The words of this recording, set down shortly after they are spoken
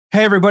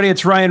Hey, everybody,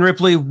 it's Ryan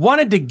Ripley.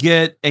 Wanted to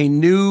get a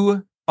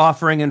new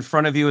offering in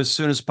front of you as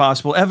soon as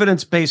possible,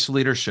 evidence-based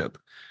leadership.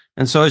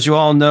 And so, as you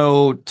all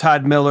know,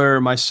 Todd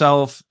Miller,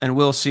 myself, and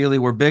Will Seeley,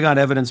 we're big on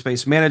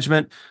evidence-based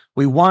management.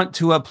 We want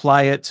to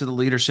apply it to the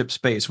leadership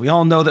space. We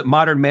all know that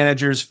modern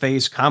managers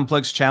face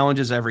complex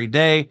challenges every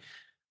day.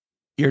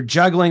 You're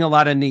juggling a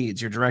lot of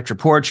needs, your direct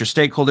reports, your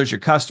stakeholders, your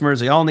customers,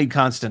 they all need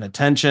constant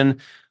attention.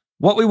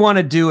 What we want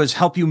to do is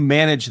help you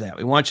manage that.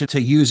 We want you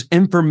to use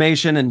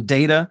information and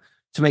data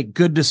to make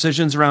good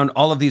decisions around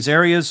all of these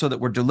areas so that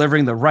we're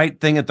delivering the right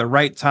thing at the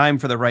right time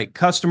for the right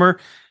customer.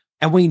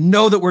 And we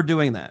know that we're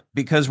doing that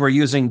because we're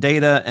using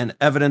data and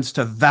evidence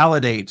to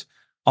validate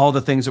all the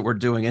things that we're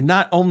doing. And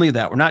not only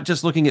that, we're not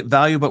just looking at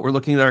value, but we're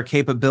looking at our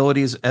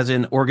capabilities as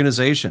an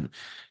organization.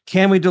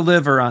 Can we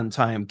deliver on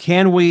time?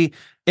 Can we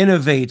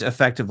innovate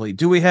effectively?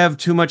 Do we have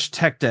too much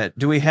tech debt?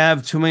 Do we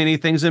have too many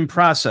things in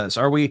process?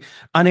 Are we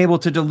unable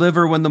to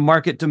deliver when the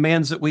market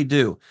demands that we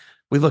do?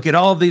 We look at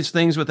all of these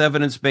things with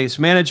evidence-based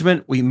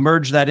management. We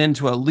merge that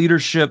into a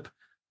leadership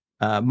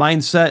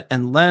mindset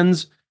and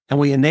lens, and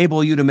we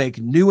enable you to make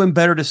new and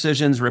better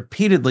decisions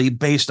repeatedly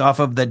based off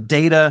of the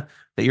data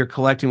that you're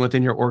collecting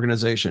within your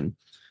organization.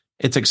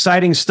 It's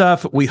exciting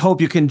stuff. We hope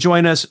you can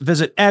join us.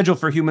 Visit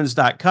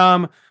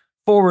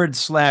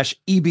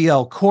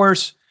agileforhumans.com/EBL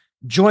course.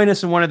 Join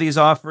us in one of these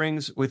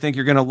offerings. We think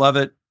you're going to love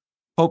it.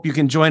 Hope you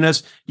can join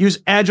us. Use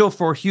Agile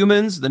for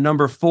Humans, the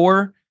number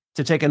 4,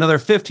 to take another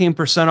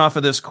 15% off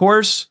of this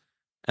course.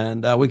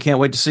 And we can't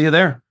wait to see you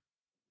there.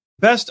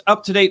 Best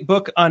up-to-date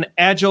book on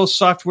Agile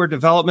software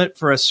development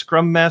for a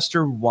Scrum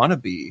Master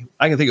wannabe.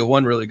 I can think of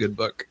one really good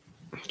book.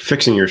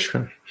 Fixing Your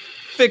Scrum.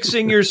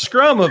 Fixing Your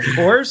Scrum, of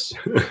course.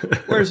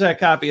 Where's that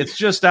copy? It's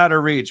just out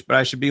of reach, but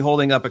I should be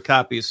holding up a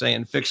copy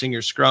saying Fixing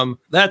Your Scrum.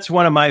 That's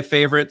one of my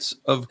favorites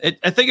of it.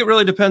 I think it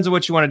really depends on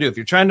what you want to do. If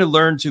you're trying to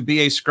learn to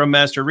be a Scrum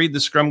Master, read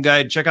the Scrum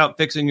Guide, check out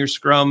Fixing Your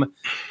Scrum.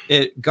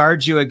 It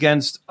guards you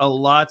against a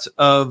lot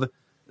of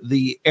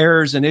the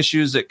errors and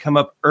issues that come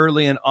up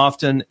early and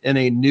often in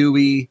a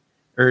newish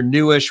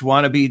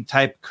wannabe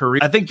type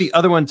career. I think the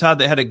other one, Todd,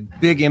 that had a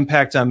big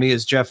impact on me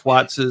is Jeff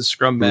Watts'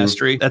 Scrum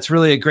Mastery. That's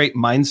really a great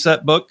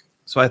mindset book.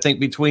 So I think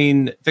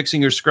between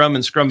Fixing Your Scrum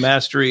and Scrum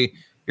Mastery,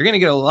 you're going to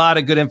get a lot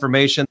of good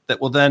information that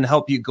will then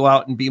help you go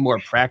out and be more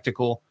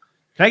practical.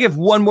 Can I give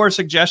one more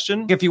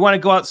suggestion? If you want to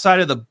go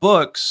outside of the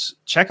books,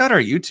 check out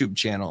our YouTube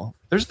channel.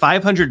 There's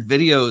 500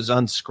 videos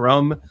on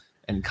Scrum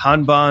and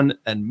Kanban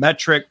and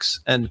metrics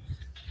and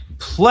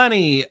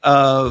plenty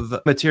of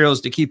materials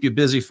to keep you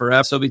busy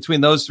forever. So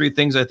between those 3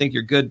 things, I think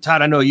you're good.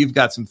 Todd, I know you've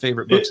got some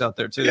favorite books out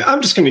there too. Yeah,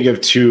 I'm just going to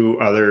give 2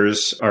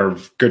 others. Our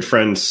good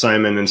friends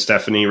Simon and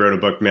Stephanie wrote a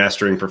book,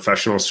 Mastering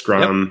Professional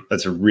Scrum. Yep.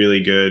 That's a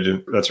really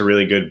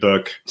good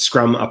book.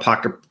 Scrum, a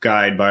Pocket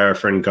Guide by our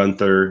friend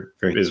Gunther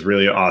is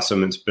really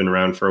awesome. It's been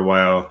around for a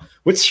while.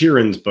 What's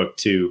Hiren's book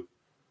too?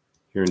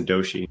 Hiren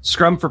Doshi.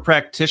 Scrum for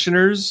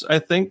Practitioners, I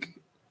think.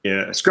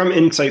 Yeah, Scrum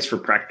Insights for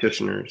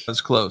Practitioners.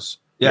 That's close.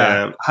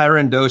 Yeah,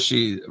 Hiren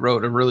Doshi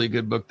wrote a really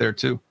good book there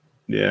too.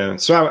 Yeah,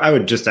 so I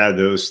would just add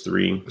those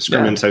 3.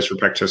 Scrum Insights for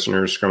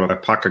Practitioners, Scrum, a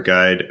Pocket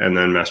Guide, and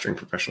then Mastering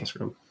Professional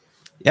Scrum.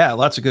 Yeah,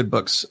 lots of good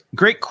books.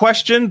 Great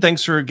question.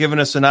 Thanks for giving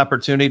us an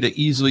opportunity to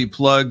easily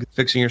plug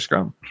Fixing Your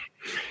Scrum.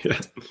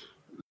 Yeah.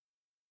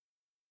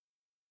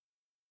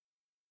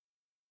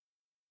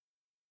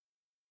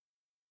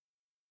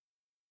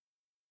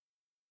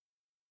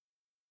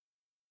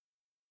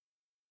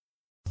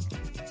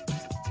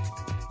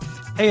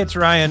 Hey, it's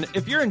Ryan.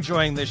 If you're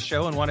enjoying this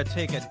show and want to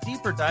take a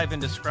deeper dive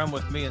into Scrum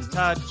with me and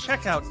Todd,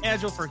 check out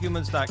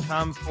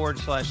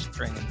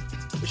agileforhumans.com/training.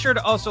 Be sure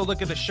to also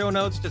look at the show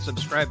notes to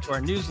subscribe to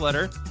our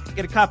newsletter,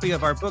 get a copy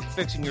of our book,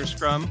 Fixing Your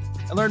Scrum,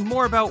 and learn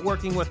more about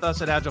working with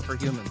us at Agile for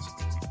Humans.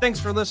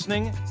 Thanks for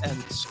listening,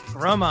 and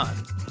Scrum on.